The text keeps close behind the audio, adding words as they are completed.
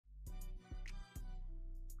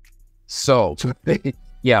So,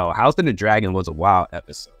 yo, House of the Dragon was a wild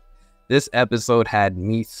episode. This episode had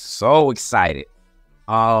me so excited.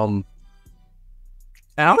 And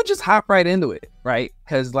I'm gonna just hop right into it, right?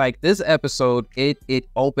 Because like this episode, it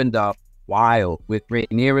opened up wild with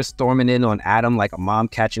Rhaenyra storming in on Adam like a mom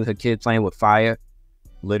catching her kid playing with fire,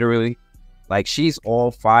 literally. Like she's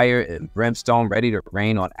all fire and brimstone, ready to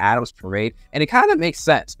rain on Adam's parade, and it kind of makes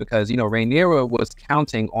sense because Rhaenyra was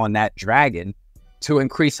counting on that dragon to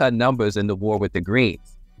increase her numbers in the war with the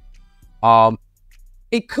Greens.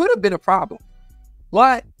 It could have been a problem.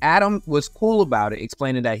 But Adam was cool about it,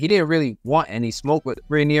 explaining that he didn't really want any smoke with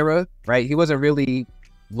Rhaenyra, right? He wasn't really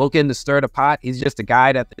looking to stir the pot. He's just a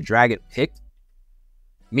guy that the dragon picked.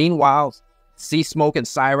 Meanwhile, Sea Smoke and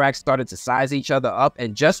Cyrax started to size each other up,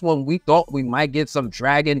 and just when we thought we might get some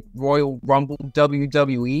Dragon Royal Rumble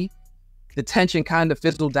WWE, the tension kind of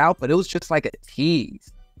fizzled out, but it was just like a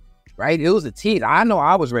tease, right? It was a tease. I know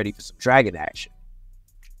I was ready for some dragon action.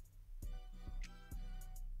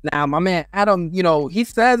 Now, my man Adam, he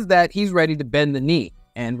says that he's ready to bend the knee.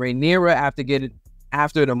 And Rhaenyra,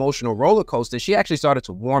 after an emotional roller coaster, she actually started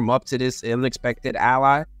to warm up to this unexpected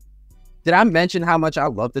ally. Did I mention how much I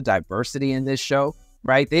love the diversity in this show,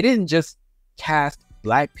 right? They didn't just cast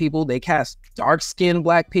black people. They cast dark-skinned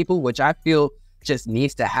black people, which I feel just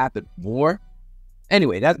needs to happen more.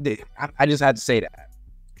 Anyway, I just had to say that.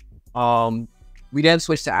 We then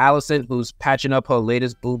switch to Alicent, who's patching up her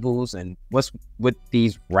latest boo-boos, and what's with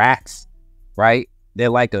these rats, right? They're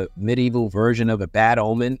like a medieval version of a bad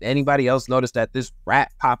omen. Anybody else notice that this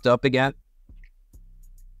rat popped up again?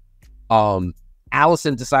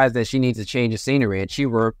 Alicent decides that she needs to change the scenery, and she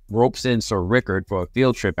ropes in Sir Rickard for a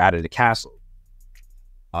field trip out of the castle.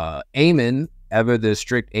 Aemon, ever the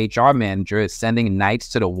strict HR manager, is sending knights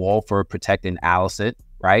to the wall for protecting Alicent.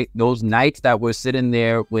 Right? Those knights that were sitting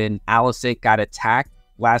there when Alicent got attacked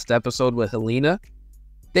last episode with Helena,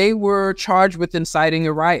 they were charged with inciting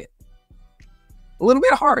a riot. A little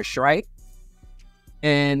bit harsh, right?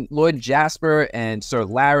 And Lord Jasper and Sir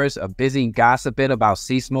Larys are busy gossiping about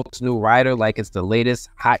Sea Smoke's new rider like it's the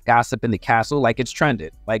latest hot gossip in the castle, like it's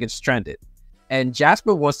trended. And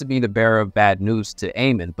Jasper wants to be the bearer of bad news to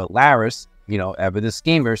Aemon, but Larys, ever the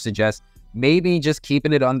schemer, suggests maybe just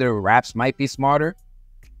keeping it under wraps might be smarter.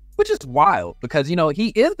 Which is wild because, he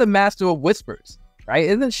is the master of whispers, right?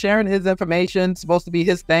 Isn't sharing his information supposed to be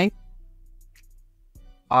his thing?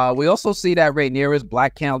 We also see that Rhaenyra's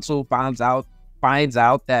Black Council finds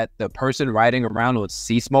out that the person riding around with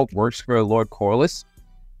Sea Smoke works for Lord Corlys.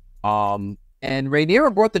 And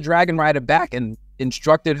Rhaenyra brought the dragon rider back and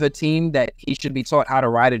instructed her team that he should be taught how to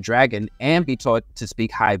ride a dragon and be taught to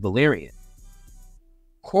speak High Valyrian.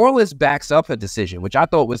 Corlys backs up her decision, which I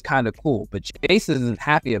thought was kind of cool, but Jace isn't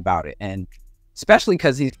happy about it, and especially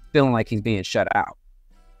because he's feeling like he's being shut out.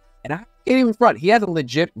 And I can't even front. He has a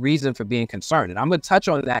legit reason for being concerned, and I'm going to touch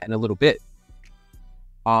on that in a little bit.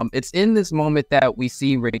 It's in this moment that we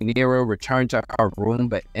see Rhaenyra return to her room,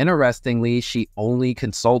 but interestingly, she only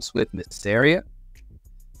consults with Mysaria.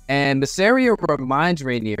 And Mysaria reminds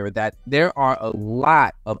Rhaenyra that there are a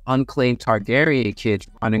lot of unclaimed Targaryen kids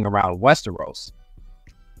running around Westeros.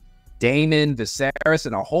 Daemon, Viserys,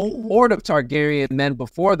 and a whole horde of Targaryen men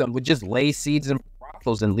before them would just lay seeds in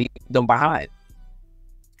brothels and leave them behind.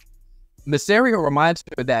 Mysaria reminds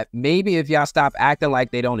her that maybe if y'all stop acting like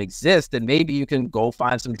they don't exist, then maybe you can go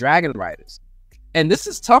find some dragon riders. And this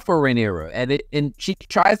is tough for Rhaenyra, and she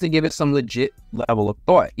tries to give it some legit level of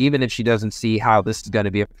thought, even if she doesn't see how this is going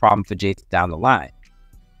to be a problem for Jace down the line.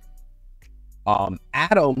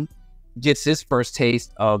 Adam gets his first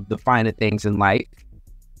taste of the finer things in life,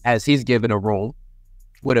 as he's given a room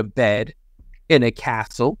with a bed in a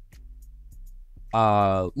castle.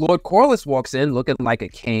 Lord Corlys walks in looking like a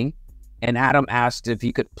king, and Adam asks if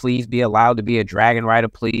he could please be allowed to be a dragon rider,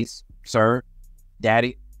 please, sir,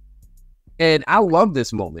 daddy. And I love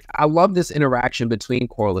this moment. I love this interaction between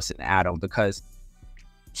Corlys and Adam because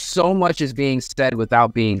so much is being said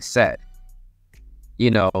without being said.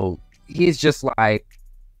 He's just like,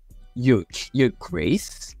 your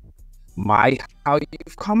grace, how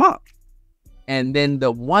you've come up. And then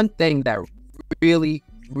the one thing that really,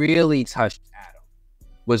 really touched Adam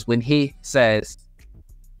was when he says,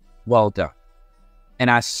 well done.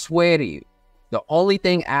 And I swear to you, the only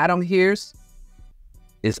thing Adam hears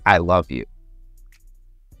is I love you.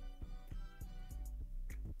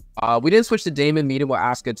 We then switch to Daemon meeting with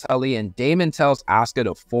Oscar Tully, and Daemon tells Oscar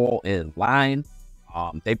to fall in line.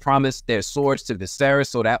 They promised their swords to Viserys,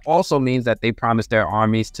 so that also means that they promised their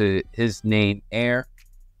armies to his named heir.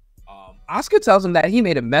 Oscar tells him that he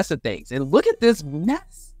made a mess of things, and look at this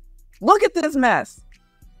mess. Look at this mess.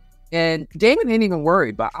 And Damon ain't even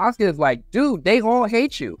worried, but Oscar is like, dude, they all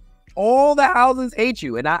hate you. All the houses hate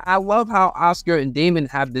you. And I love how Oscar and Damon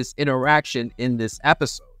have this interaction in this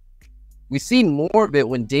episode. We see more of it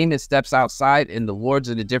when Damon steps outside and the lords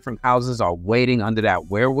of the different houses are waiting under that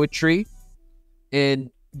weirwood tree. And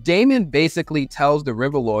Damon basically tells the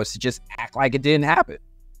river lords to just act like it didn't happen.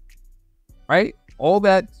 Right? All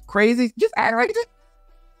that crazy, just act like it did.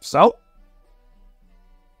 So?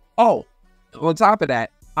 Oh, on top of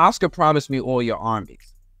that, Oscar promised me all your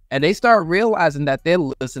armies. And they start realizing that they're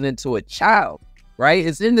listening to a child, right?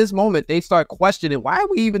 It's in this moment they start questioning, why are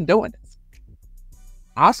we even doing this?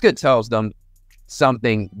 Oscar tells them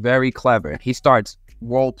something very clever. He starts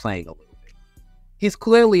role-playing a little bit. He's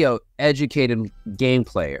clearly an educated game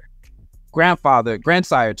player.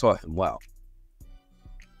 Grandsire taught him well.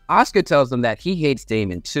 Oscar tells them that he hates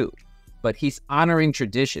Damon too, but he's honoring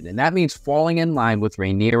tradition, and that means falling in line with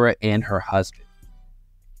Rhaenyra and her husband.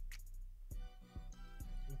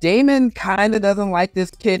 Damon kind of doesn't like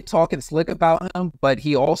this kid talking slick about him, but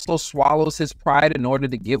he also swallows his pride in order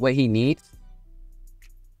to get what he needs.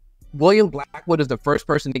 William Blackwood is the first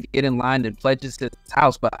person to get in line and pledges his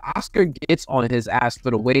house, but Oscar gets on his ass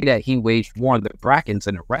for the way that he waged war on the Brackens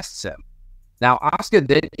and arrests him. Now, Oscar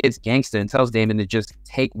then gets gangster and tells Damon to just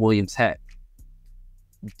take William's head.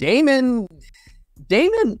 Damon,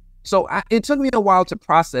 so it took me a while to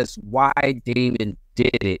process why Damon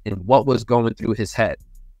did it and what was going through his head.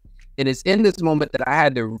 And it's in this moment that I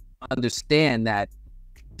had to understand that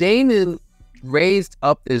Damon raised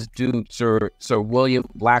up this dude, Sir William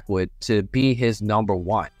Blackwood, to be his number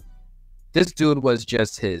one. This dude was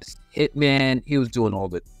just his hitman. He was doing all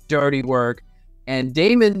the dirty work. And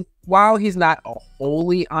Damon, while he's not a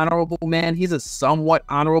wholly honorable man, he's a somewhat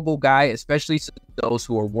honorable guy, especially to those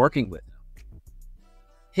who are working with him.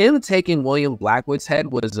 Him taking William Blackwood's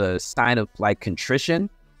head was a sign of like contrition.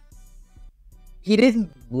 He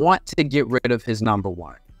didn't want to get rid of his number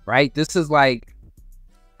one, right? This is like,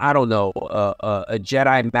 I don't know, a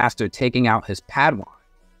Jedi Master taking out his Padawan.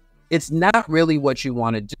 It's not really what you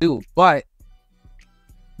want to do, but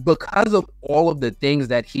because of all of the things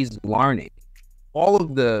that he's learning, all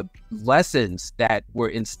of the lessons that were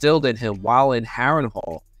instilled in him while in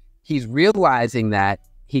Harrenhal, he's realizing that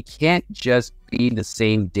he can't just be the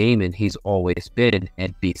same Damon he's always been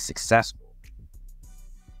and be successful.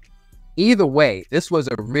 Either way, this was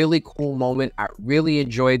a really cool moment. I really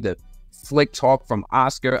enjoyed the slick talk from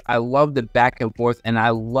Oscar. I love the back and forth, and I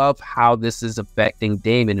love how this is affecting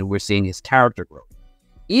Damon and we're seeing his character growth.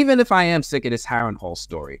 Even if I am sick of this Harrenhal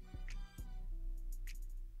story.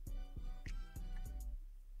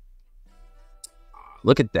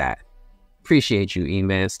 Look at that. Appreciate you,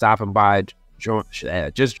 E-Man, stopping by,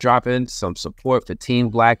 just dropping some support for Team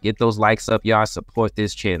Black. Get those likes up, y'all. Support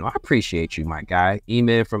this channel. I appreciate you, my guy.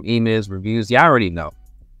 E-Man from E-Man's Reviews. Y'all already know.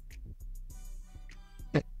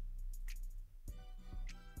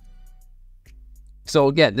 So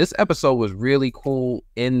again, this episode was really cool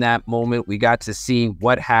in that moment. We got to see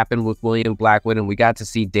what happened with William Blackwood, and we got to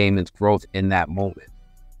see Damon's growth in that moment.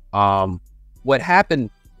 What happened...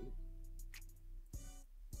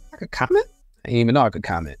 I could comment? I didn't even know I could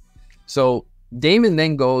comment. So Damon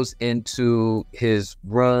then goes into his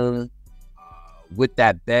room with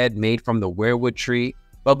that bed made from the weirwood tree.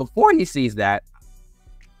 But before he sees that,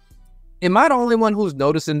 am I the only one who's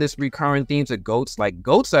noticing this recurring themes of goats? Like,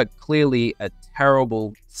 goats are clearly a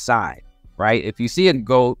terrible sign, right? If you see a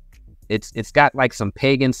goat, it's got like some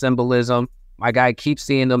pagan symbolism. My guy keeps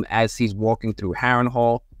seeing them as he's walking through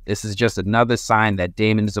Harrenhal. This is just another sign that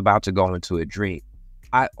Damon is about to go into a dream.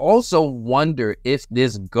 I also wonder if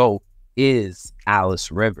this goat is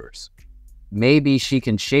Alice Rivers. Maybe she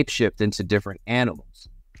can shapeshift into different animals.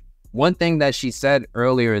 One thing that she said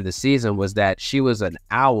earlier in the season was that she was an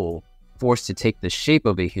owl forced to take the shape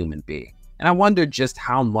of a human being. And I wonder just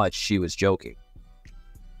how much she was joking.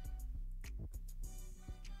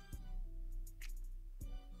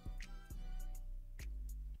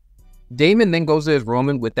 Damon then goes to his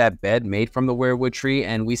room with that bed made from the weirwood tree,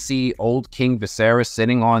 and we see old King Viserys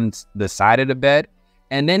sitting on the side of the bed.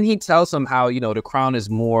 And then he tells him how, you know, the crown is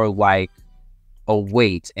more like a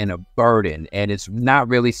weight and a burden, and it's not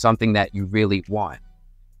really something that you really want.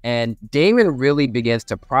 And Damon really begins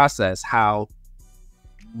to process how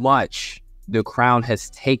much the crown has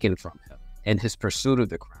taken from him and his pursuit of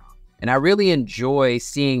the crown. And I really enjoy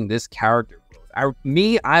seeing this character growth.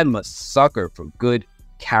 I'm a sucker for good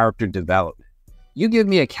character development. You give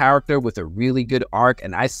me a character with a really good arc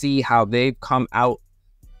and I see how they've come out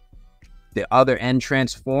the other end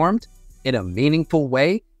transformed in a meaningful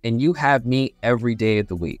way, and you have me every day of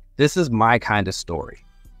the week. This is my kind of story.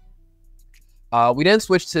 We then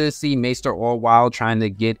switch to see Maester Orwell trying to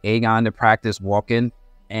get Aegon to practice walking,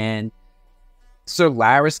 and Sir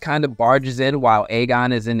Larys kind of barges in while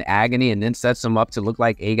Aegon is in agony and then sets him up to look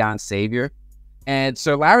like Aegon's savior. And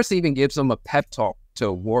Sir Larys even gives him a pep talk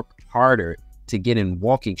to work harder to get in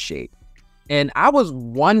walking shape. And I was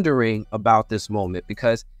wondering about this moment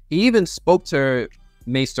because he even spoke to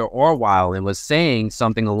Maester Orwell and was saying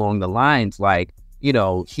something along the lines like, you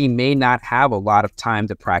know, he may not have a lot of time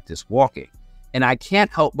to practice walking. And I can't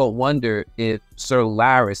help but wonder if Sir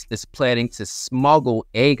Larys is planning to smuggle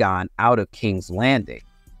Aegon out of King's Landing.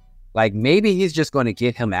 Like, maybe he's just going to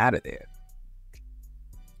get him out of there.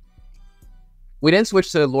 We then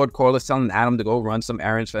switch to Lord Corlys telling Adam to go run some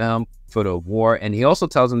errands for him for the war. And he also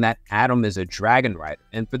tells him that Adam is a dragon rider.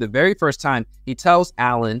 And for the very first time, he tells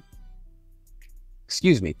Alan,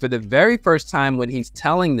 for the very first time when he's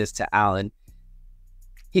telling this to Alan,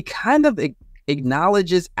 he kind of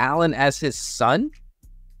acknowledges Alan as his son.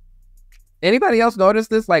 Anybody else notice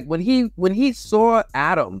this? Like when he saw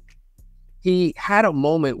Adam, he had a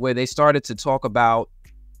moment where they started to talk about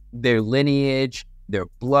their lineage, their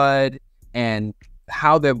blood, and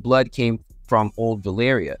how their blood came from old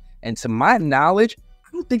Valyria. And to my knowledge, I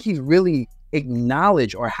don't think he's really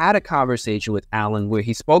acknowledged or had a conversation with Alan where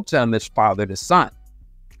he spoke to him as father to son.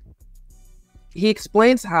 He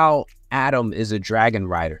explains how Adam is a dragon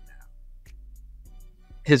rider now.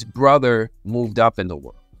 His brother moved up in the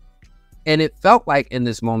world. And it felt like in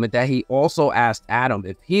this moment that he also asked Adam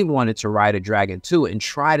if he wanted to ride a dragon too and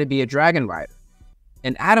try to be a dragon rider.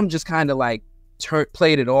 And Adam just kind of like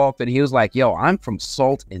played it off, and he was like, yo, I'm from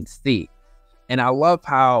Salt and Sea. And I love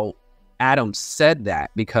how Adam said that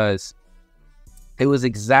because it was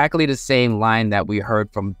exactly the same line that we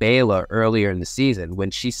heard from Baela earlier in the season when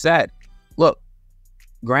she said, look,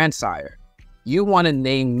 grandsire, you want to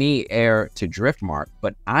name me heir to Driftmark,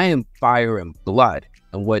 but I am fire and blood,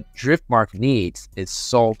 and what Driftmark needs is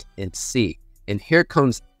salt and sea. And here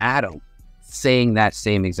comes Adam saying that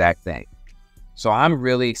same exact thing. So I'm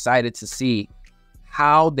really excited to see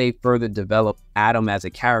how they further develop Adam as a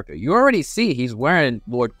character. You already see he's wearing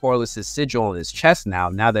Lord Corlys' sigil on his chest now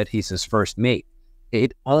that he's his first mate.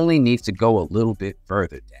 It only needs to go a little bit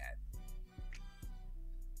further,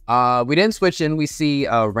 Dad. We then switch in, we see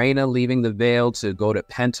Rhaena leaving the Vale to go to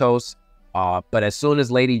Pentos. But as soon as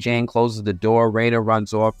Lady Jane closes the door, Rhaena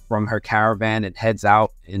runs off from her caravan and heads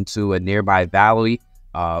out into a nearby valley,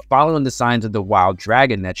 following the signs of the wild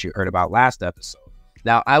dragon that you heard about last episode.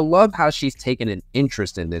 Now, I love how she's taken an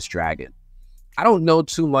interest in this dragon. I don't know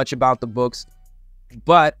too much about the books,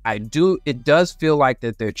 but it does feel like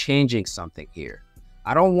that they're changing something here.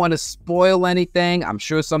 I don't want to spoil anything. I'm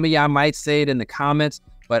sure some of y'all might say it in the comments,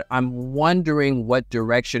 but I'm wondering what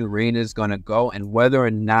direction Rhaena is going to go and whether or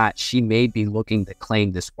not she may be looking to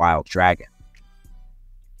claim this wild dragon.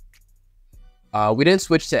 We then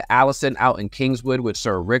switch to Alicent out in Kingswood with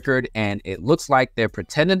Sir Rickard, and it looks like they're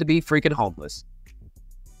pretending to be freaking homeless.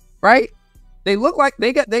 Right? They look like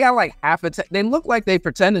they got like they look like they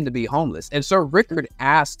pretending to be homeless. And Sir Rickard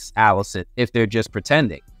asks Alicent if they're just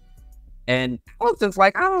pretending. And Alicent's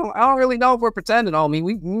like, I don't really know if we're pretending, homie.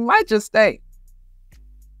 We might just stay.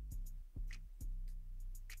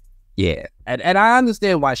 Yeah, and I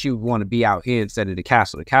understand why she would want to be out here instead of the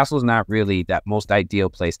castle. The castle is not really that most ideal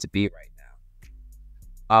place to be right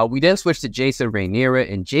now. We then switch to Jace and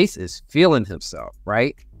Rhaenyra, and Jace is feeling himself,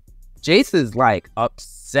 right? Jace is like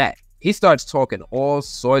upset. He starts talking all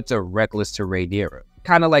sorts of reckless to Rhaenyra,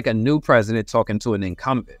 kind of like a new president talking to an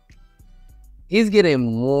incumbent. He's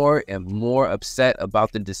getting more and more upset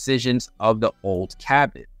about the decisions of the old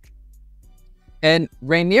cabinet. And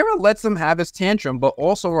Rhaenyra lets him have his tantrum, but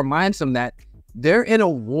also reminds him that they're in a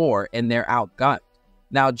war and they're outgunned.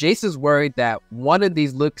 Now, Jace is worried that one of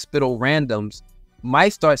these lick-spittle randoms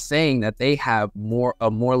might start saying that they have a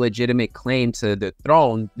more legitimate claim to the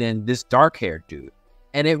throne than this dark-haired dude.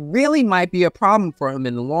 And it really might be a problem for him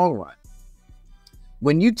in the long run.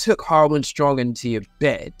 When you took Harwin Strong into your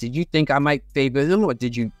bed, did you think I might favor him, or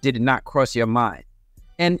did it not cross your mind?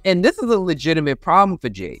 And this is a legitimate problem for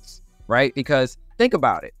Jace. Right? Because think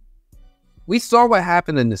about it. We saw what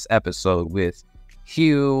happened in this episode with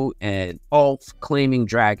Hugh and Ulf claiming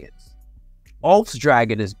dragons. Ulf's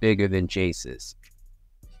dragon is bigger than Jace's.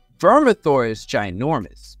 Vermithor is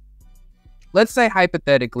ginormous. Let's say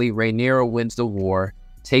hypothetically Rhaenyra wins the war,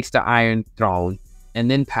 takes the Iron Throne,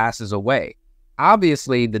 and then passes away.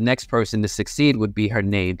 Obviously, the next person to succeed would be her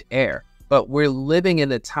named heir. But we're living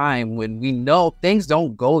in a time when we know things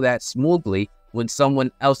don't go that smoothly when someone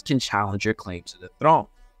else can challenge your claim to the throne.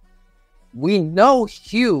 We know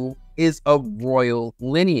Hugh is of royal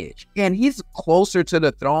lineage, and he's closer to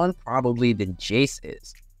the throne probably than Jace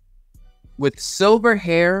is. With silver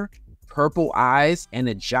hair, purple eyes, and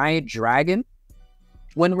a giant dragon,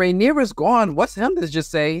 when Rhaenyra's gone, what's him to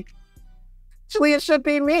just say, actually, it should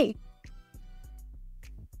be me?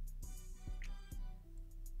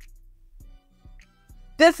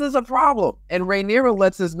 This is a problem. And Rhaenyra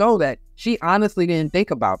lets us know that she honestly didn't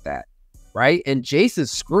think about that, right? And Jace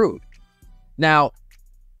is screwed. Now,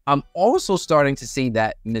 I'm also starting to see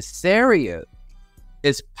that Mysaria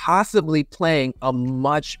is possibly playing a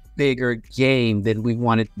much bigger game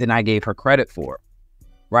than I gave her credit for,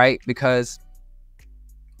 right? Because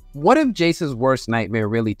what if Jace's worst nightmare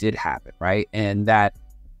really did happen, right? And that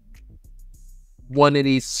one of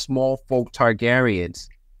these small folk Targaryens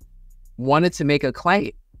wanted to make a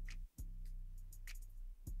claim?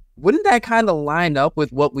 Wouldn't that kind of line up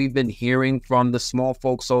with what we've been hearing from the small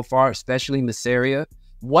folk so far, especially Mysaria?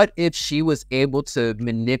 What if she was able to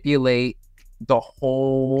manipulate the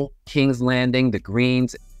whole King's Landing, the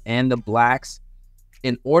Greens and the Blacks,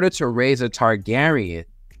 in order to raise a Targaryen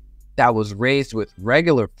that was raised with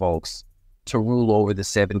regular folks to rule over the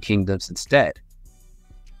Seven Kingdoms instead?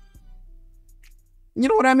 You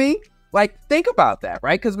know what I mean? Like, think about that,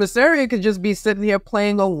 right? Because Mysaria could just be sitting here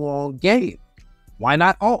playing a long game. Why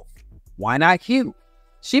not Ulf? Why not Hugh?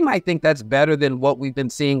 She might think that's better than what we've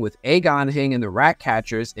been seeing with Aegon Hing and the Rat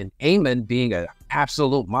Catchers and Aemon being an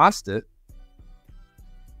absolute monster.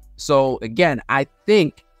 So again, I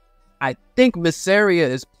think Mysaria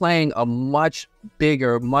is playing a much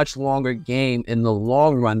bigger, much longer game in the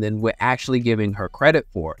long run than we're actually giving her credit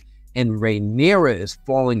for. And Rhaenyra is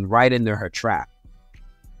falling right into her trap.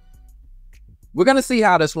 We're going to see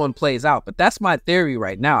how this one plays out, but that's my theory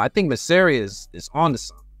right now. I think Mysaria is on to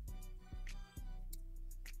something.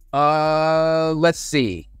 Let's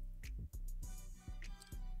see.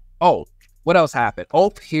 Oh, what else happened?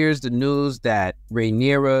 Oh, here's the news that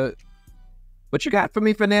Rhaenyra... What you got for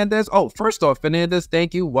me, Fernandez? Oh, first off, Fernandez,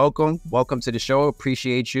 thank you. Welcome to the show.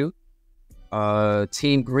 Appreciate you.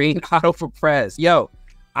 Team Green, Otto for Prez. Yo,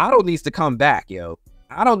 Otto needs to come back, yo.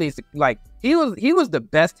 Otto needs to, like, he was the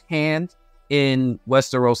best hand in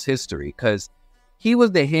Westeros history, because he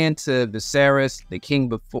was the hand to Viserys, the king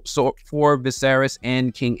before Viserys,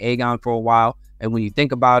 and King Aegon for a while. And when you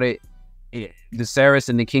think about it, Viserys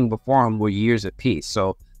and the king before him were years at peace.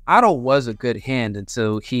 So Otto was a good hand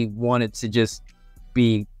until he wanted to just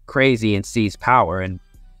be crazy and seize power and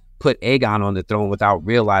put Aegon on the throne without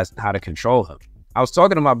realizing how to control him. I was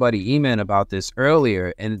talking to my buddy Eman about this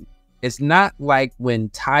earlier, and it's not like when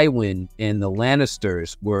Tywin and the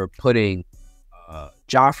Lannisters were putting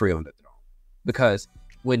Joffrey on the throne. Because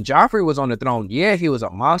when Joffrey was on the throne, yeah, he was a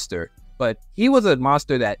monster, but he was a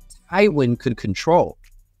monster that Tywin could control.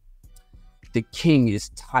 The king is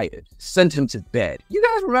tired. Send him to bed. You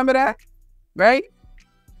guys remember that? Right?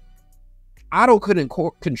 Otto couldn't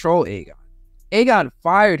control Aegon. Aegon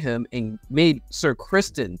fired him and made Sir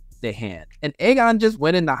Criston the hand. And Aegon just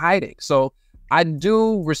went into hiding. So I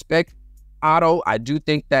do respect Otto. I do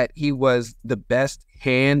think that he was the best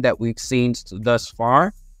hand that we've seen thus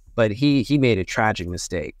far. But he made a tragic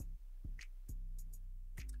mistake.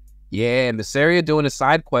 Yeah, Mysaria doing a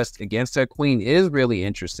side quest against her queen is really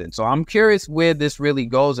interesting. So I'm curious where this really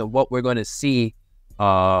goes and what we're going to see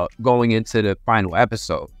going into the final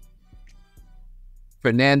episode.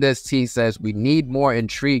 Fernandez T says, we need more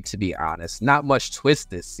intrigue, to be honest. Not much twist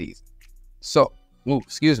this season. So,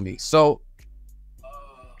 excuse me. So,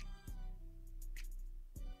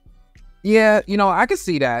 yeah, you know, I can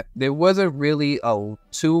see that. There wasn't really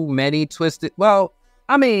too many twisted. Well,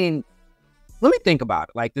 I mean, let me think about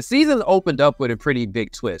it. Like, the season opened up with a pretty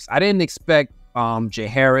big twist. I didn't expect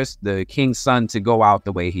Jaehaerys, the king's son, to go out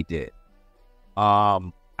the way he did.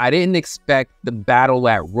 I didn't expect the battle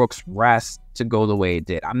at Rook's Rest to go the way it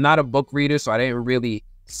did. I'm not a book reader, so I didn't really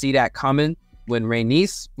see that coming. When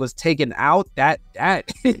Rhaenys was taken out, that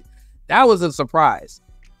was a surprise.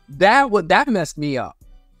 That messed me up.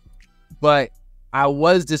 But I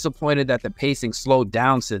was disappointed that the pacing slowed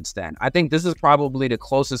down since then. I think this is probably the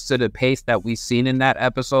closest to the pace that we've seen in that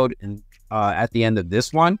episode and at the end of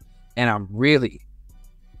this one. And I'm really,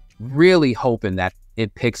 really hoping that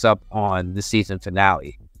it picks up on the season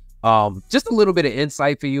finale. Just a little bit of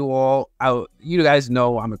insight for you all. You guys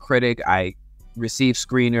know I'm a critic. I receive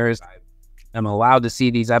screeners. I am allowed to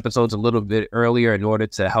see these episodes a little bit earlier in order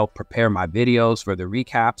to help prepare my videos for the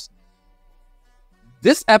recaps.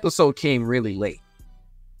 This episode came really late.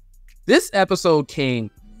 This episode came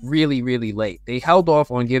really, really late. They held off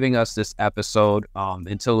on giving us this episode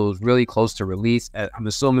until it was really close to release. I'm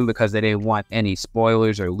assuming because they didn't want any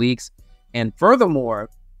spoilers or leaks. And furthermore,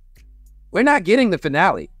 We're not getting the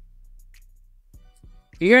finale.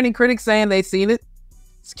 You hear any critics saying they've seen it?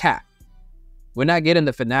 It's cap. We're not getting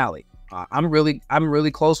the finale. I'm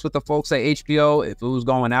really close with the folks at HBO. If it was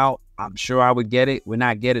going out, I'm sure I would get it. We're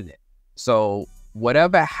not getting it. So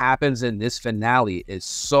whatever happens in this finale is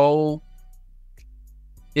so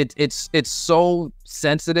it's so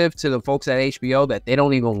sensitive to the folks at HBO that they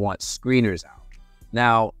don't even want screeners out.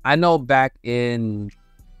 Now, I know back in,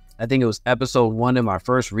 I think it was episode 1 in my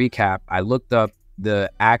first recap, I looked up the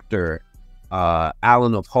actor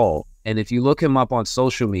Alan of Hull, and if you look him up on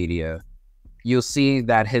social media, you'll see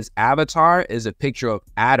that his avatar is a picture of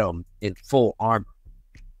Adam in full armor.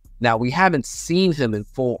 Now, we haven't seen him in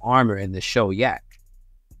full armor in the show yet,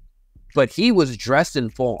 but he was dressed in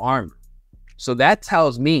full armor. So that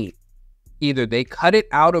tells me either they cut it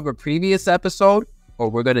out of a previous episode or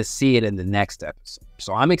we're going to see it in the next episode.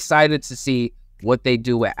 So I'm excited to see what they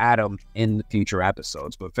do with Adam in the future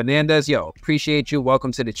episodes. But Fernandez, yo, appreciate you.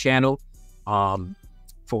 Welcome to the channel. For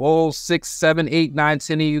all 6, 7, 8, 9,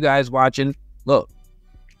 10 of you guys watching, look,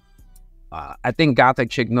 I think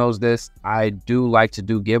Gothic Chick knows this. I do like to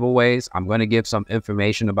do giveaways. I'm going to give some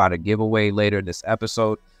information about a giveaway later this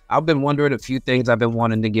episode. I've been wondering a few things I've been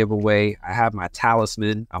wanting to give away. I have my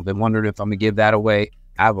talisman. I've been wondering if I'm going to give that away.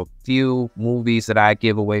 I have a few movies that I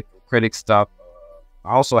give away for critic stuff.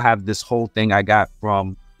 I also have this whole thing I got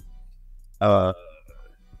from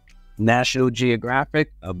National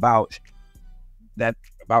Geographic about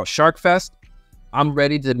Shark Fest. I'm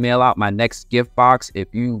ready to mail out my next gift box. If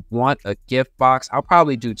you want a gift box, I'll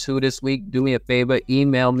probably do 2 this week. Do me a favor,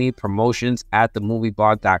 email me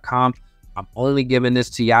promotions@themovieblog.com. I'm only giving this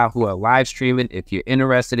to y'all who are live streaming. If you're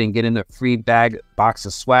interested in getting a free box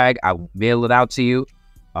of swag, I will mail it out to you.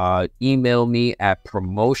 Email me at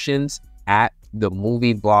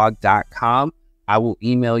promotions@themovieblog.com. I will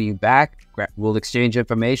email you back. We'll exchange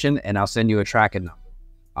information and I'll send you a tracking number.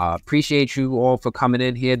 Appreciate you all for coming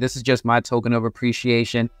in here. This is just my token of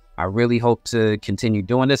appreciation. I really hope to continue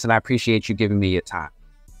doing this, and I appreciate you giving me your time.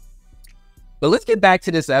 But let's get back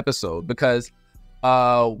to this episode, because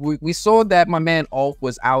we saw that my man Ulf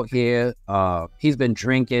was out here. He's been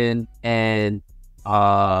drinking, and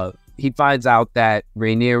he finds out that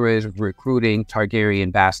Rhaenyra is recruiting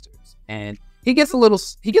Targaryen bastards, and he gets a little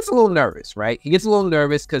nervous, right? He gets a little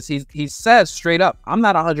nervous because he says straight up, "I'm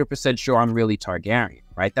not 100% sure I'm really Targaryen,"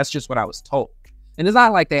 right? That's just what I was told. And it's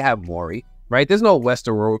not like they have Maury, right? There's no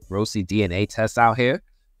Westerosi DNA tests out here.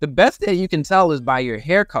 The best that you can tell is by your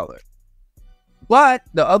hair color. But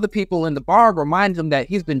the other people in the bar remind him that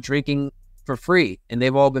he's been drinking for free and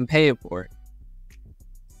they've all been paying for it.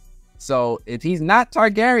 So if he's not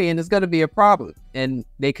Targaryen, it's going to be a problem. And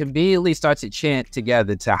they conveniently start to chant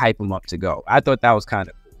together to hype him up to go. I thought that was kind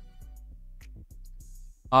of cool.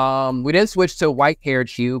 We then switch to white-haired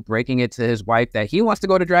Hugh breaking it to his wife that he wants to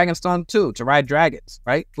go to Dragonstone too, to ride dragons,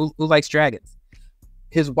 right? Who likes dragons?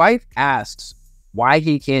 His wife asks why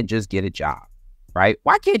he can't just get a job, right?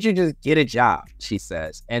 Why can't you just get a job? She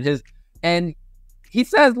says. And he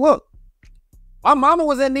says, look, my mama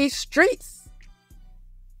was in these streets.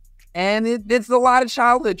 And it's a lot of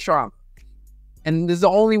childhood trauma. And there's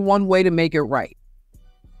only one way to make it right.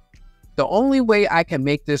 The only way I can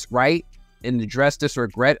make this right and address this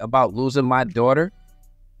regret about losing my daughter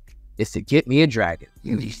is to get me a dragon.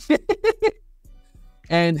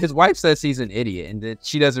 And his wife says he's an idiot and that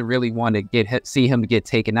she doesn't really want to see him get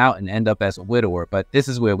taken out and end up as a widower. But this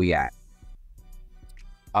is where we at.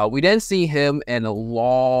 We then see him and a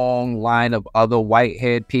long line of other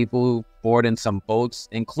white-haired people boarding some boats,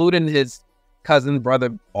 including his cousin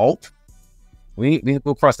brother Ulf.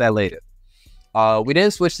 We'll cross that later. We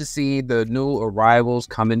then switch to see the new arrivals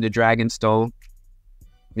come into Dragonstone.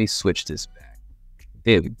 Let me switch this back.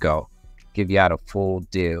 There we go. Give you out a full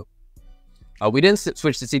deal. We then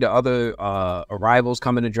switch to see the other arrivals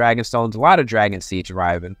coming to Dragonstone. There's a lot of dragon siege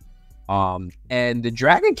arriving. And the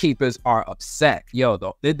Dragon Keepers are upset. Yo,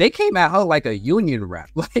 though, they came at her like a union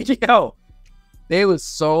rep. Like, yo, they were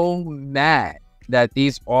so mad that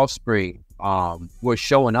these offspring were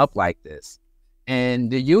showing up like this.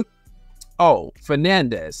 And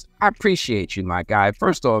Fernandez, I appreciate you, my guy.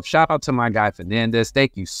 First off, shout out to my guy Fernandez.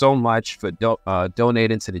 Thank you so much for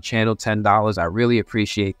donating to the channel, $10. I really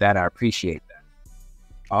appreciate that. I appreciate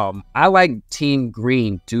that. I like Team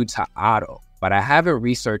Green due to Otto, but I haven't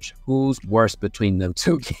researched who's worse between them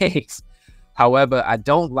two gangs. However, I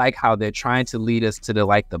don't like how they're trying to lead us to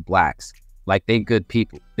the blacks. Like, they good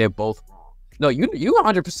people. They're both wrong. No, you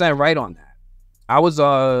 100% right on that. I was,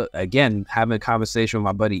 again, having a conversation with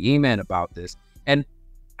my buddy E-Man about this. And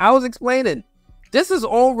I was explaining, this is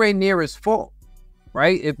all Rhaenyra's fault,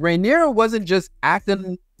 right? If Rhaenyra wasn't just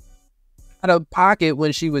acting out of pocket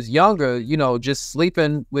when she was younger, you know, just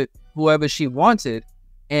sleeping with whoever she wanted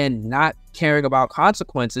and not caring about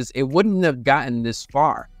consequences, it wouldn't have gotten this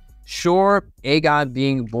far. Sure, Aegon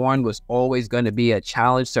being born was always going to be a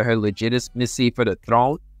challenge to her legitimacy for the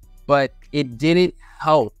throne, but it didn't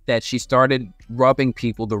help that she started rubbing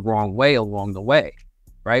people the wrong way along the way,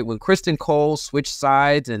 right? When Kristen Cole switched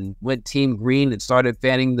sides and went Team Green and started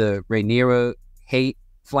fanning the Rhaenyra hate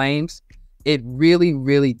flames, it really,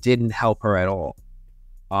 really didn't help her at all.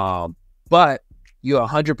 But you're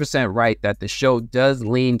 100% right that the show does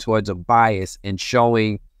lean towards a bias in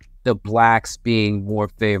showing the blacks being more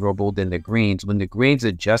favorable than the greens, when the greens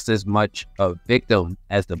are just as much a victim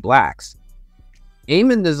as the blacks.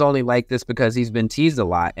 Aemon is only like this because he's been teased a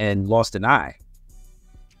lot and lost an eye.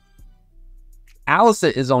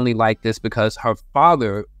 Alicent is only like this because her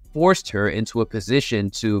father forced her into a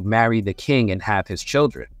position to marry the king and have his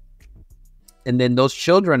children. And then those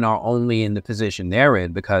children are only in the position they're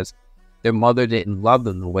in because their mother didn't love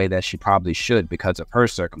them the way that she probably should because of her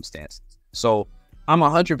circumstances. So I'm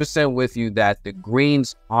 100% with you that the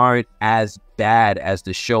greens aren't as bad as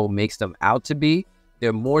the show makes them out to be.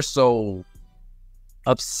 They're more so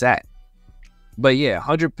upset. But yeah,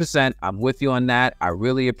 100%, I'm with you on that. I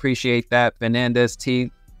really appreciate that, Fernandez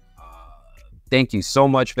T. Thank you so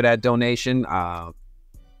much for that donation.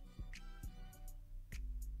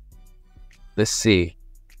 Let's see.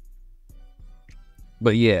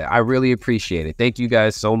 But yeah, I really appreciate it. Thank you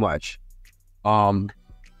guys so much. But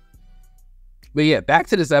yeah, back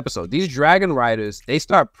to this episode. These dragon riders, they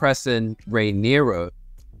start pressing Rhaenyra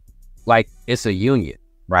like it's a union,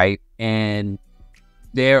 right? And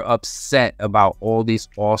they're upset about all these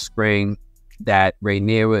offspring that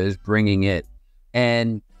Rhaenyra is bringing in.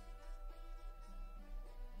 And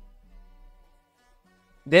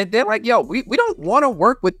they're like, yo, we don't want to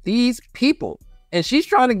work with these people. And she's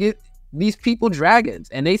trying to get these people dragons.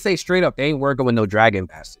 And they say straight up, they ain't working with no dragon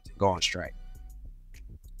bastards. Go on strike.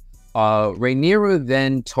 Rhaenyra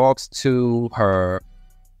then talks to her...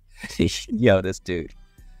 Yo, this dude.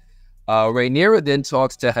 Rhaenyra then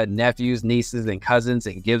talks to her nephews, nieces, and cousins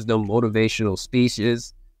and gives them motivational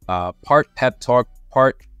speeches. Part pep talk,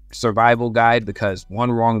 part survival guide, because one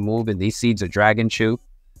wrong move and these seeds are dragon chew.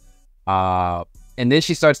 And then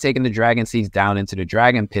she starts taking the dragon seeds down into the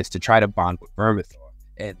dragon pits to try to bond with Vermithor.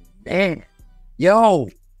 And man, yo,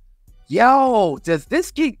 does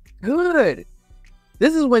this get good?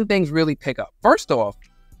 This is when things really pick up. First off,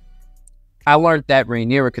 I learned that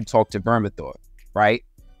Rhaenyra could talk to Vermithor, right?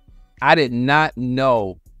 I did not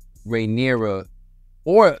know Rhaenyra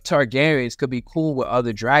or Targaryens could be cool with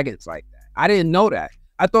other dragons like that. I didn't know that.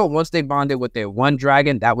 I thought once they bonded with their one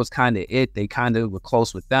dragon, that was kind of it. They kind of were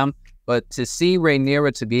close with them. But to see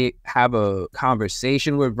Rhaenyra have a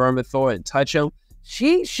conversation with Vermithor and touch him,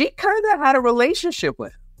 she kind of had a relationship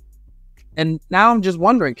with him. And now I'm just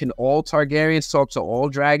wondering, can all Targaryens talk to all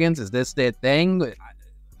dragons? Is this their thing?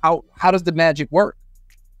 How does the magic work?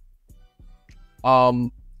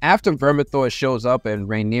 After Vermithor shows up and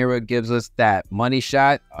Rhaenyra gives us that money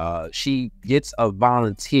shot, she gets a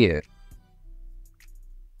volunteer.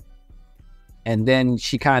 And then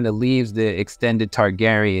she kind of leaves the extended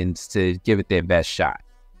Targaryens to give it their best shot.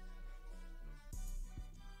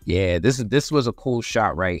 Yeah, this was a cool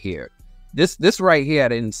shot right here. This right here I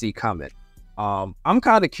didn't see coming. I'm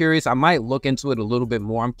kind of curious. I might look into it a little bit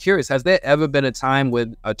more. I'm curious, has there ever been a time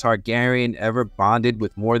when a Targaryen ever bonded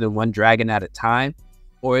with more than one dragon at a time?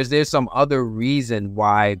 Or is there some other reason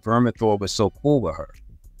why Vermithor was so cool with her?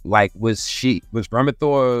 Like, was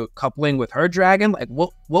Vermithor coupling with her dragon? Like,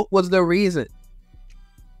 what was the reason?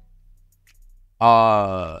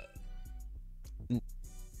 But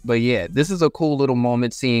yeah, this is a cool little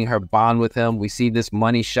moment seeing her bond with him. We see this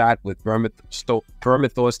money shot with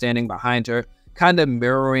Vermithor standing behind her, kind of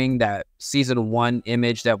mirroring that season 1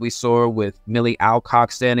 image that we saw with Millie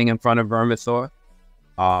Alcock standing in front of Vermithor.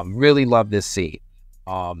 Really love this scene.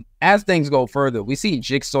 As things go further, we see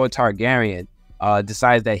Jigsaw Targaryen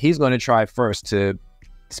decides that he's going to try first to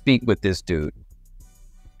speak with this dude.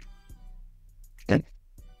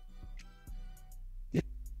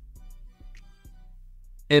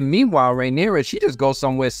 And meanwhile, Rhaenyra, she just goes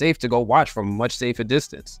somewhere safe to go watch from a much safer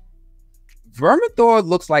distance. Vermithor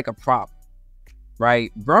looks like a problem,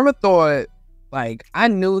 right? Vermithor, like, I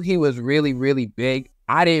knew he was really, really big.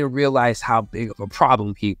 I didn't realize how big of a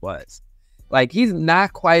problem he was. Like, he's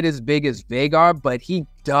not quite as big as Vhagar, but he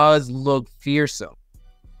does look fearsome.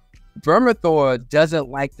 Vermithor doesn't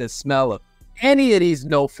like the smell of any of these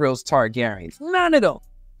no-frills Targaryens. None of them.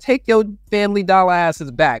 Take your Family Dollar asses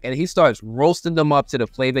back. And he starts roasting them up to the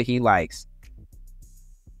flavor he likes.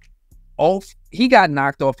 he got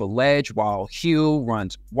knocked off a ledge while Hugh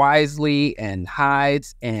runs wisely and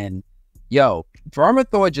hides. And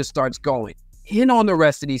Vermithor just starts going in on the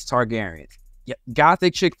rest of these Targaryens. Yeah,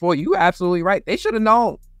 Gothic Chick 4, you absolutely right. They should have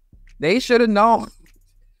known.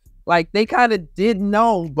 Like, they kind of did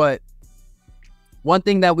know, but one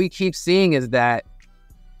thing that we keep seeing is that,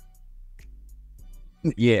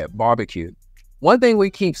 barbecue. One thing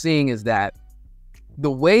we keep seeing is that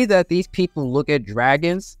the way that these people look at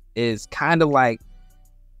dragons is kind of like,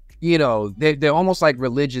 they're almost like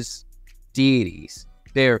religious deities.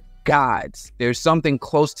 They're gods. There's something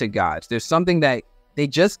close to gods. There's something that they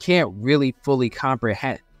just can't really fully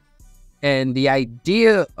comprehend. And the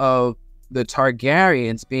idea of the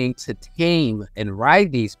Targaryens being to tame and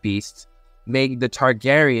ride these beasts made the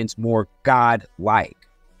Targaryens more god-like.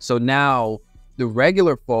 So now the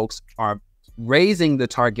regular folks are raising the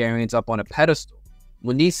Targaryens up on a pedestal.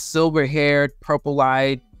 When these silver-haired,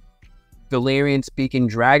 purple-eyed, Valyrian-speaking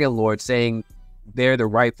dragon lords saying they're the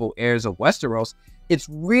rightful heirs of Westeros, it's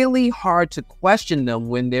really hard to question them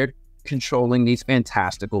when they're controlling these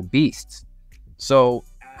fantastical beasts. So,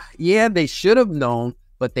 yeah, they should have known,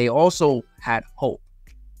 but they also had hope.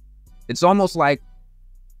 It's almost like,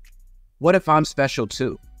 what if I'm special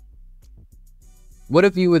too? What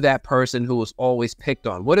if you were that person who was always picked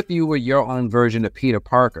on? What if you were your own version of Peter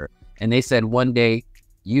Parker and they said one day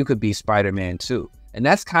you could be Spider-Man too? And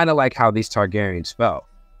that's kind of like how these Targaryens felt.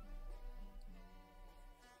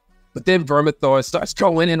 But then Vermithor starts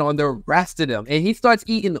going in on the rest of them, and he starts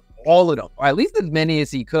eating all of them, or at least as many as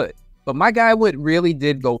he could. But my guy really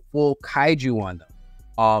did go full kaiju on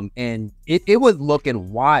them. And it was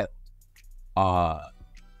looking wild.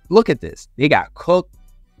 Look at this. They got cooked,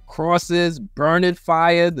 crosses, burning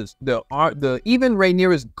fire. Even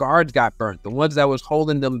Rhaenyra's guards got burnt. The ones that was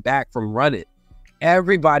holding them back from running.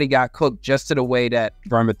 Everybody got cooked just to the way that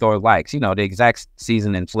Vermithor likes. The exact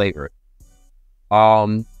season and flavor.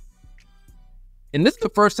 And this is the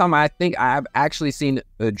first time I think I've actually seen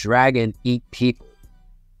a dragon eat people,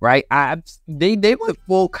 right? They went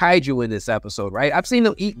full kaiju in this episode, right? I've seen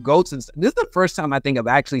them eat goats and stuff. This is the first time I think I've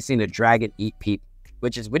actually seen a dragon eat people,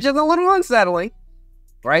 which is a little unsettling,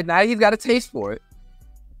 right? Now you've got a taste for it.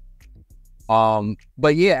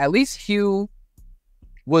 But yeah, at least Hugh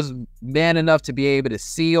was man enough to be able to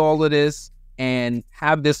see all of this and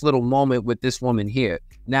have this little moment with this woman here.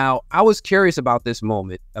 Now, I was curious about this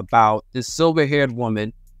moment, about this silver-haired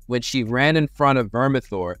woman. When she ran in front of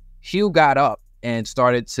Vermithor, Hugh got up and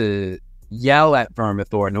started to yell at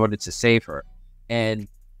Vermithor in order to save her. And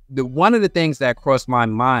one of the things that crossed my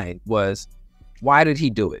mind was, why did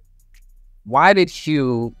he do it? Why did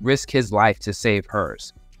Hugh risk his life to save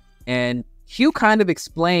hers? And Hugh kind of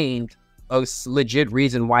explained a legit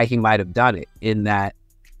reason why he might have done it, in that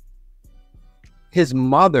his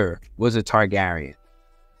mother was a Targaryen,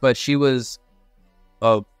 but she was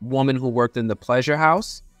a woman who worked in the pleasure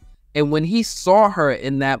house. And when he saw her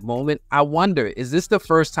in that moment, I wonder, is this the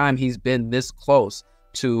first time he's been this close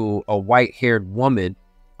to a white-haired woman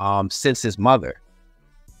since his mother,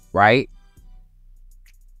 right?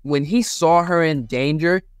 When he saw her in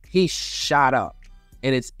danger, he shot up.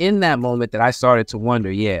 And it's in that moment that I started to wonder,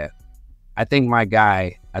 I think my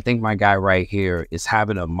guy right here is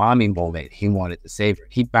having a mommy moment. He wanted to save her.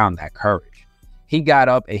 He found that courage. He got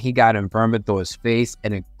up and he got in Vermithor's face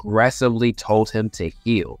and aggressively told him to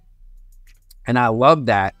heal. And I love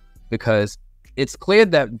that, because it's clear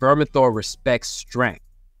that Vermithor respects strength.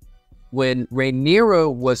 When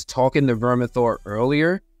Rhaenyra was talking to Vermithor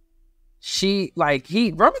earlier,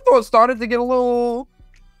 Vermithor started to get a little,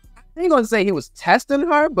 I ain't gonna say he was testing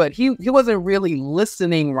her, but he wasn't really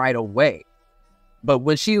listening right away. But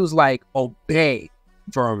when she was like, obey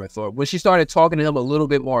Vermithor, when she started talking to him a little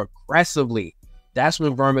bit more aggressively, that's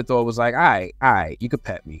when Vermithor was like, all right, you could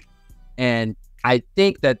pet me. And I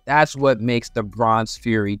think that that's what makes the Bronze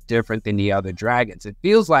Fury different than the other dragons. It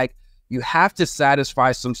feels like you have to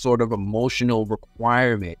satisfy some sort of emotional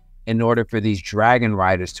requirement in order for these dragon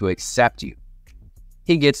riders to accept you.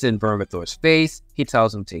 He gets in Vermithor's face. He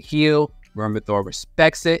tells him to heal. Vermithor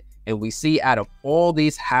respects it. And we see, out of all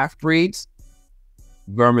these half-breeds,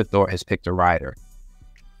 Vermithor has picked a rider.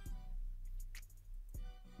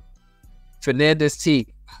 Fernandez T,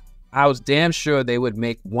 I was damn sure they would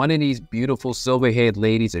make one of these beautiful silver-haired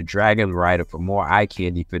ladies a dragon rider for more eye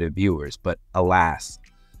candy for the viewers, but alas.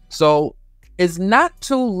 So it's not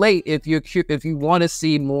too late if you want to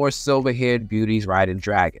see more silver-haired beauties riding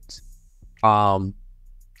dragons.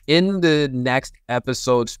 In the next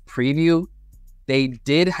episode's preview, they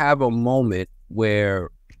did have a moment where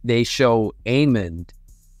they show Aemond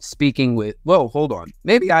speaking with, whoa, hold on.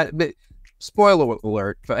 spoiler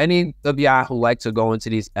alert, for any of y'all who like to go into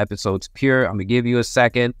these episodes pure, I'm going to give you a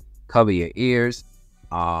second, cover your ears.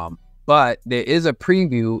 But there is a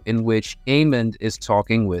preview in which Aemond is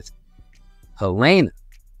talking with Helena.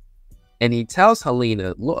 And he tells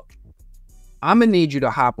Helena, look, I'm going to need you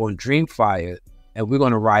to hop on Dreamfire and we're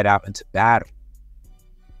going to ride out into battle.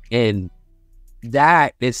 And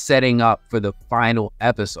that is setting up for the final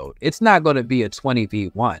episode. It's not going to be a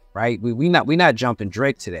 20v1, right? We're not jumping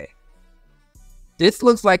Drake today. This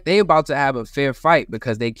looks like they about to have a fair fight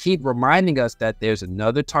because they keep reminding us that there's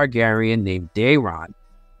another Targaryen named Daeron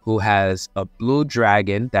who has a blue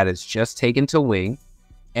dragon that is just taken to wing.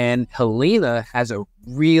 And Helena has a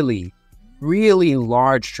really, really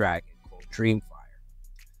large dragon called Dreamfire.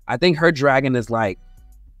 I think her dragon is like,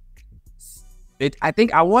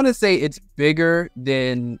 I want to say it's bigger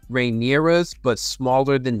than Rhaenyra's, but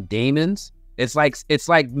smaller than Daemon's. It's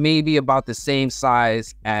like maybe about the same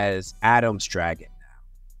size as Adam's dragon now.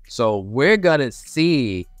 So we're gonna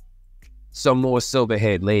see some more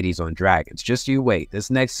silver-haired ladies on dragons. Just you wait. This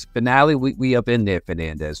next finale, we up in there,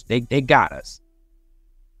 Fernandez. They got us.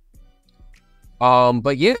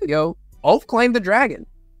 But yeah, yo, Ulf claimed the dragon,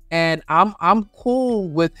 and I'm cool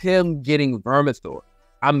with him getting Vermithor.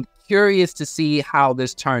 I'm curious to see how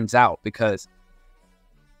this turns out because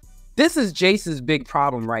this is Jace's big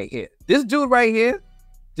problem right here. This dude right here,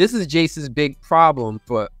 this is Jace's big problem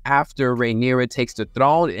for after Rhaenyra takes the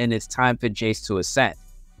throne and it's time for Jace to ascend.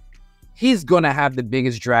 He's gonna have the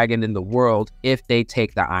biggest dragon in the world if they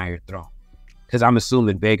take the Iron Throne, because I'm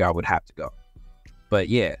assuming Vhagar would have to go. But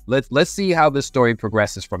yeah, let's see how this story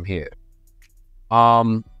progresses from here.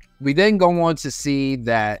 We then go on to see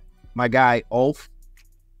that my guy Ulf,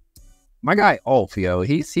 yo,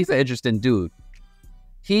 he's an interesting dude.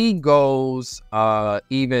 He goes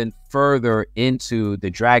even further into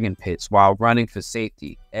the dragon pits while running for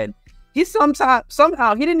safety. And he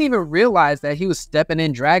somehow he didn't even realize that he was stepping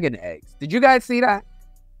in dragon eggs. Did you guys see that?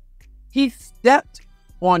 He stepped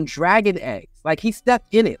on dragon eggs. Like he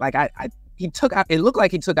stepped in it. Like he took out, it looked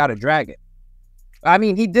like he took out a dragon. I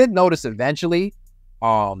mean, he did notice eventually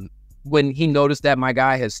when he noticed that my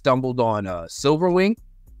guy had stumbled on Silverwing.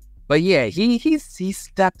 But yeah, he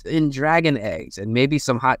stepped in dragon eggs and maybe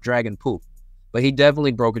some hot dragon poop. But he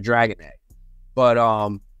definitely broke a dragon egg. But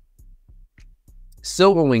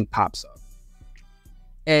Silverwing pops up.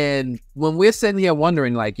 And when we're sitting here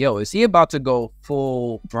wondering, like, yo, is he about to go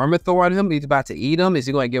full Vermithor on him? He's about to eat him? Is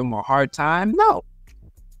he going to give him a hard time? No.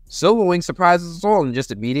 Silverwing surprises us all and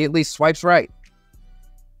just immediately swipes right.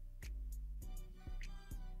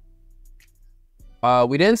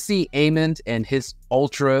 We then see Aemond and his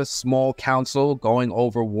ultra small council going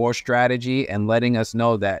over war strategy and letting us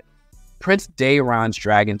know that Prince Daeron's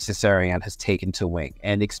dragon Caesarion has taken to wing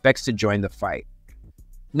and expects to join the fight.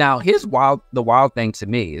 Now, here's the wild thing to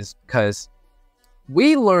me is because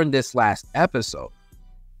we learned this last episode.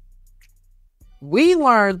 We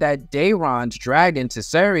learned that Daeron's dragon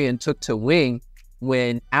Caesarion took to wing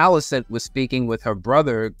when Alicent was speaking with her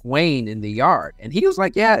brother Gwaine in the yard. And he was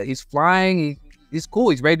like, yeah, he's flying. He's cool.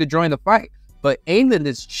 He's ready to join the fight. But Aemond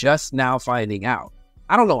is just now finding out.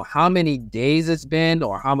 I don't know how many days it's been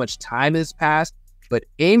or how much time has passed, but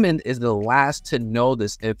Aemond is the last to know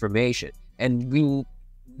this information. And we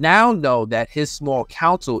now know that his small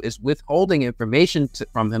council is withholding information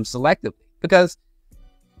from him selectively because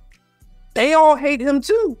they all hate him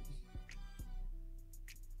too.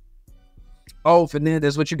 Oh,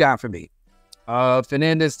 Fernandez, what you got for me?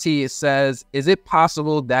 Fernandez T says, is it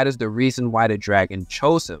possible that is the reason why the dragon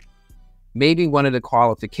chose him? Maybe one of the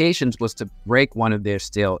qualifications was to break one of their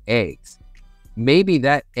stale eggs. Maybe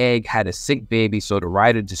that egg had a sick baby, so the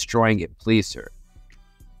rider destroying it pleased her.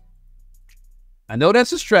 I know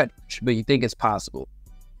that's a stretch, but you think it's possible.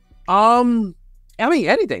 I mean,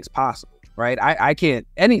 anything's possible, right? I can't,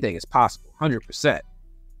 anything is possible, 100%.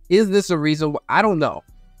 Is this a reason? I don't know.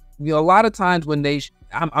 You know, a lot of times when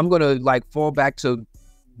I'm going to like fall back to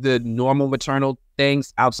the normal maternal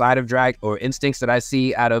things outside of drag or instincts that I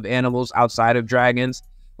see out of animals outside of dragons.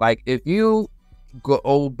 Like if you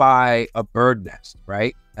go by a bird nest,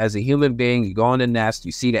 right? As a human being, you go in the nest,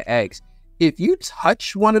 you see the eggs. If you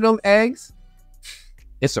touch one of them eggs,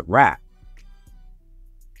 it's a wrap.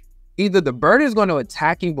 Either the bird is going to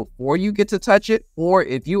attack you before you get to touch it, or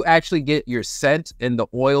if you actually get your scent and the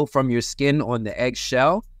oil from your skin on the egg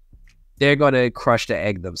shell, they're going to crush the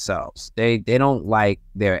egg themselves. They don't like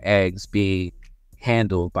their eggs being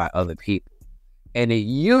handled by other people. And it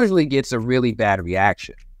usually gets a really bad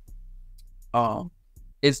reaction.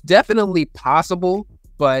 It's definitely possible,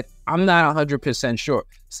 but I'm not 100% sure.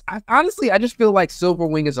 Honestly, I just feel like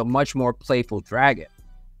Silverwing is a much more playful dragon.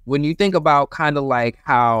 when you think about kind of like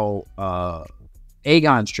how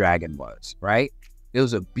Aegon's dragon was, right? It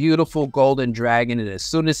was a beautiful golden dragon, and as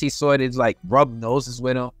soon as he saw it, it's like rubbed noses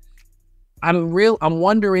with him. I'm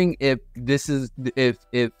wondering if this is if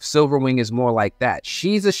Silverwing is more like that.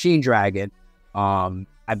 She's a she dragon.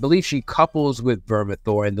 I believe she couples with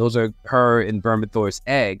Vermithor, and those are her and Vermithor's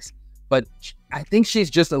eggs. But I think she's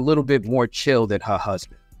just a little bit more chill than her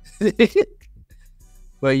husband.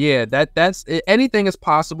 But yeah, that's anything is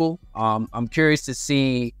possible. I'm curious to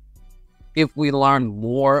see if we learn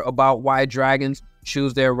more about why dragons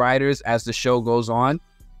choose their riders as the show goes on.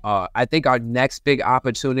 I think our next big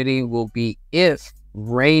opportunity will be if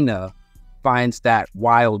Rhaena finds that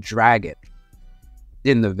wild dragon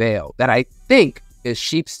in the Vale that I think is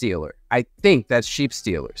Sheepstealer. I think that's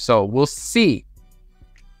Sheepstealer. So we'll see.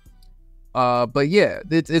 But yeah,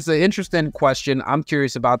 it's an interesting question. I'm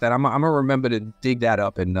curious about that. I'm gonna remember to dig that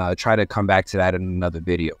up and try to come back to that in another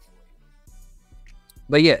video.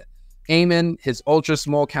 But yeah, Aemon, his ultra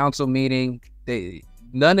small council meeting,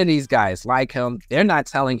 none of these guys like him. They're not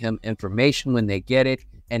telling him information when they get it,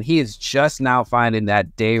 and he is just now finding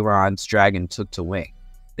that Daeron's dragon took to wing.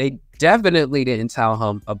 They definitely didn't tell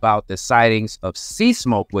him about the sightings of sea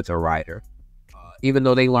smoke with a rider, even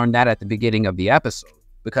though they learned that at the beginning of the episode.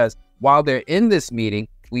 Because while they're in this meeting,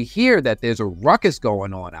 we hear that there's a ruckus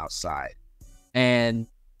going on outside, and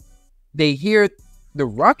they hear the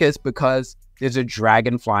ruckus because there's a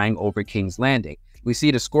dragon flying over King's Landing. We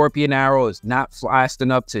see the scorpion arrow is not fast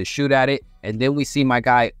enough to shoot at it, and then we see my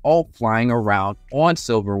guy Ulf flying around on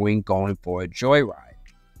Silverwing going for a joyride.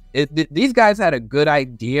 These guys had a good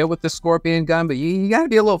idea with the scorpion gun, but you gotta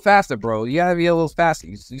be a little faster, bro. You gotta be a little faster.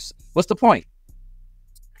 What's the point?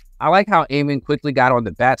 I like how Aemon quickly got on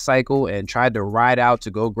the bat cycle and tried to ride out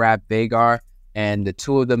to go grab Vhagar, and the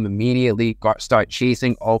two of them immediately start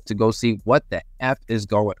chasing Ulf to go see what the F is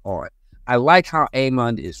going on. I like how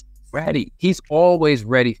Aemon is ready. He's always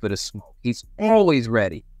ready for the smoke. He's always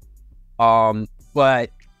ready.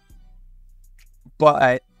 But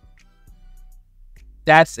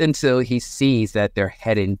that's until he sees that they're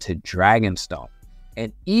heading to Dragonstone.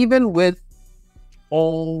 And even with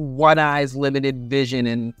all One Eye's limited vision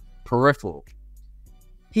and peripheral,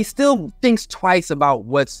 he still thinks twice about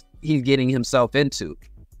what he's getting himself into.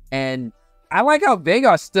 And I like how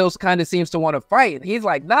Vhagar still kind of seems to want to fight. And he's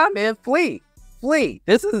like, nah, man, flee.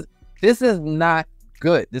 This is not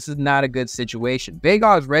good. This is not a good situation.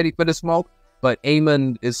 Vhagar is ready for the smoke, but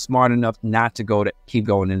Aemon is smart enough not to keep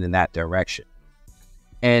going in that direction.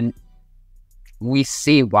 And we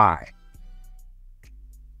see why.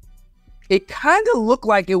 It kind of looked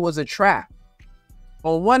like it was a trap.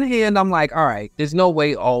 On one hand, I'm like, all right, there's no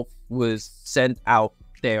way Ulf was sent out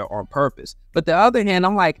there on purpose. But the other hand,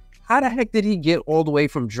 I'm like, how the heck did he get all the way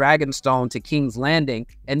from Dragonstone to King's Landing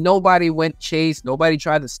and nobody went chase? Nobody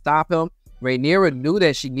tried to stop him. Rhaenyra knew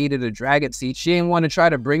that she needed a dragon seat. She didn't want to try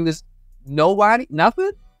to bring this. Nobody,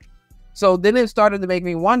 nothing. So then it started to make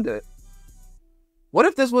me wonder, what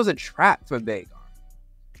if this was a trap for Vhagar?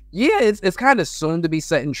 Yeah, it's kind of soon to be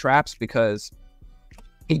setting traps because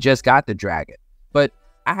he just got the dragon. But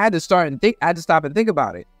I had to stop and think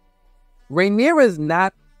about it. Rhaenyra is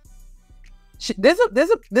not.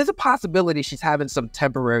 There's a possibility she's having some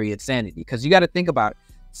temporary insanity, because you got to think about it.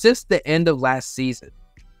 Since the end of last season,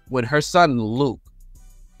 when her son Luke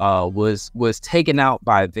was taken out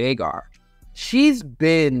by Vhagar, she's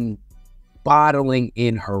been bottling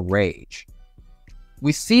in her rage.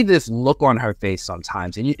 We see this look on her face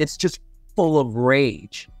sometimes, and it's just full of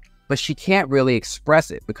rage, but she can't really express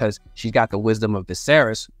it because she's got the wisdom of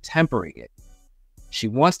Viserys tempering it. She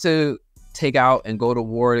wants to take out and go to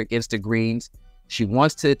war against the Greens. She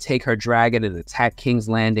wants to take her dragon and attack King's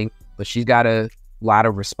Landing, but she's got a lot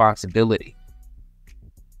of responsibility.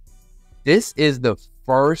 This is the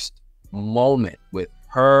first moment with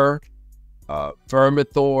her,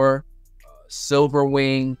 Vermithor,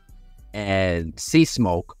 Silverwing, and Sea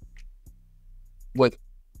Smoke with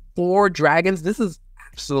 4 dragons. This is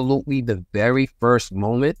absolutely the very first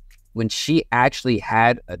moment when she actually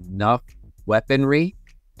had enough weaponry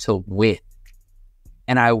to win.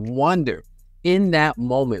 And I wonder, in that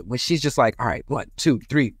moment when she's just like, all right, 1, 2,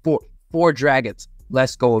 3, 4 dragons,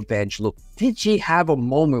 let's go avenge Luke. Did she have a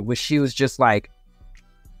moment where she was just like,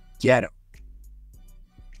 get him?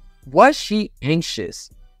 Was she anxious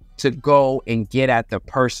to go and get at the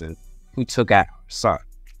person who took out her son?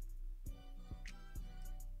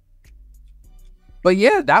 But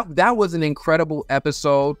yeah, that was an incredible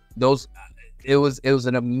episode. It was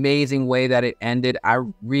an amazing way that it ended. I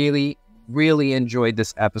really enjoyed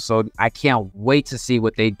this episode. I can't wait to see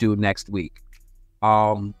what they do next week.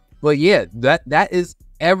 But yeah, that is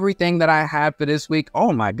everything that I had for this week.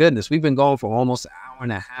 Oh my goodness, we've been going for almost an hour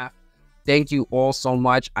and a half. Thank you all so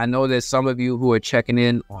much. I know there's some of you who are checking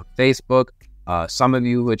in on Facebook, some of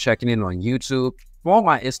you who are checking in on YouTube. For all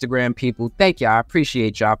my Instagram people, thank you. I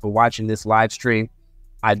appreciate y'all for watching this live stream.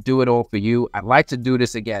 I do it all for you. I'd like to do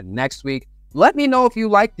this again next week. Let me know if you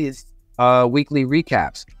like these weekly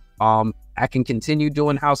recaps. I can continue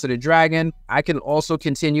doing House of the Dragon. I can also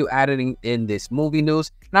continue adding in this movie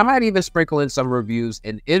news. And I might even sprinkle in some reviews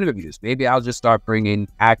and interviews. Maybe I'll just start bringing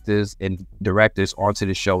actors and directors onto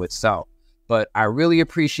the show itself. But I really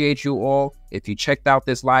appreciate you all. If you checked out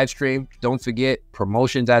this live stream, don't forget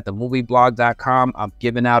promotions@themovieblog.com. I'm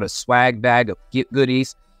giving out a swag bag of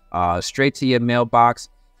goodies straight to your mailbox.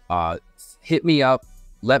 Hit me up.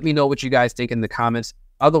 Let me know what you guys think in the comments.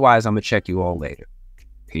 Otherwise, I'm going to check you all later.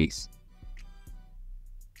 Peace.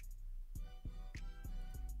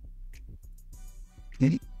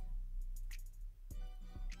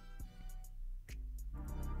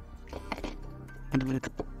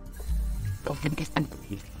 Open this and